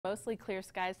Mostly clear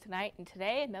skies tonight and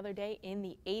today, another day in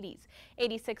the 80s.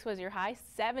 86 was your high,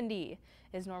 70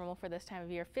 is normal for this time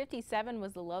of year. 57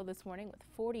 was the low this morning with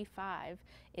 45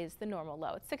 is the normal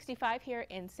low. It's 65 here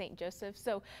in St. Joseph,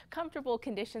 so comfortable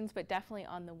conditions, but definitely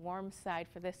on the warm side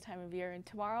for this time of year. And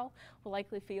tomorrow will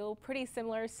likely feel pretty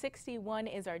similar. 61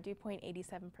 is our dew point,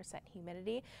 87%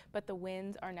 humidity, but the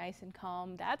winds are nice and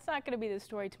calm. That's not going to be the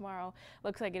story tomorrow.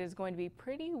 Looks like it is going to be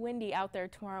pretty windy out there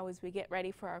tomorrow as we get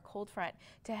ready for our cold front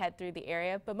to head through the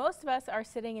area, but most of us are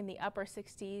sitting in the upper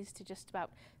 60s to just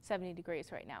about 70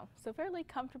 degrees right now. So fairly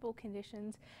comfortable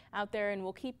conditions out there, and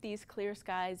we'll keep these clear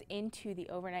skies into the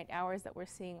overnight hours that we're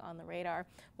seeing on the radar.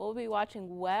 We'll be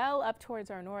watching well up towards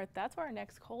our north. That's where our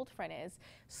next cold front is.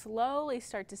 Slowly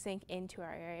start to sink into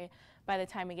our area by the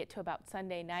time we get to about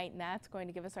Sunday night, and that's going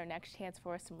to give us our next chance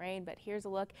for some rain. But here's a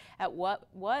look at what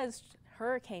was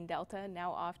Hurricane Delta,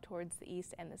 now off towards the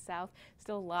east and the south.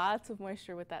 Still lots of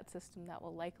moisture with that system that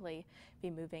will likely be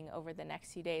moving over the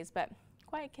next few days, but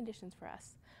quiet conditions for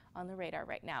us on the radar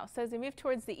right now. So as we move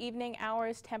towards the evening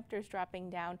hours, temperatures dropping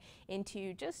down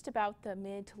into just about the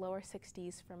mid to lower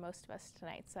 60s for most of us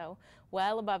tonight. So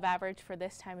well above average for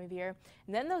this time of year.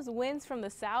 And then those winds from the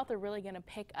south are really going to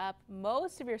pick up.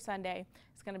 Most of your Sunday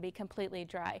is going to be completely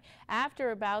dry.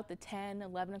 After about the 10,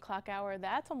 11 o'clock hour,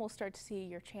 that's when we'll start to see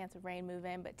your chance of rain move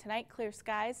in. But tonight, clear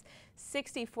skies,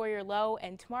 60 for your low.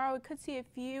 And tomorrow we could see a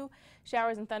few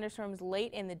showers and thunderstorms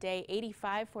late in the day,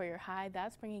 85 for your high.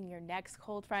 That's bringing your next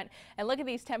cold front. And look at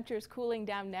these temperatures cooling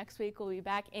down next week. We'll be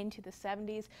back into the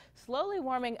 70s, slowly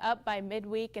warming up by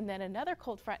midweek, and then another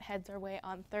cold front heads our way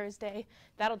on Thursday.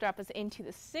 That'll drop us into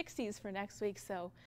the 60s for next week. So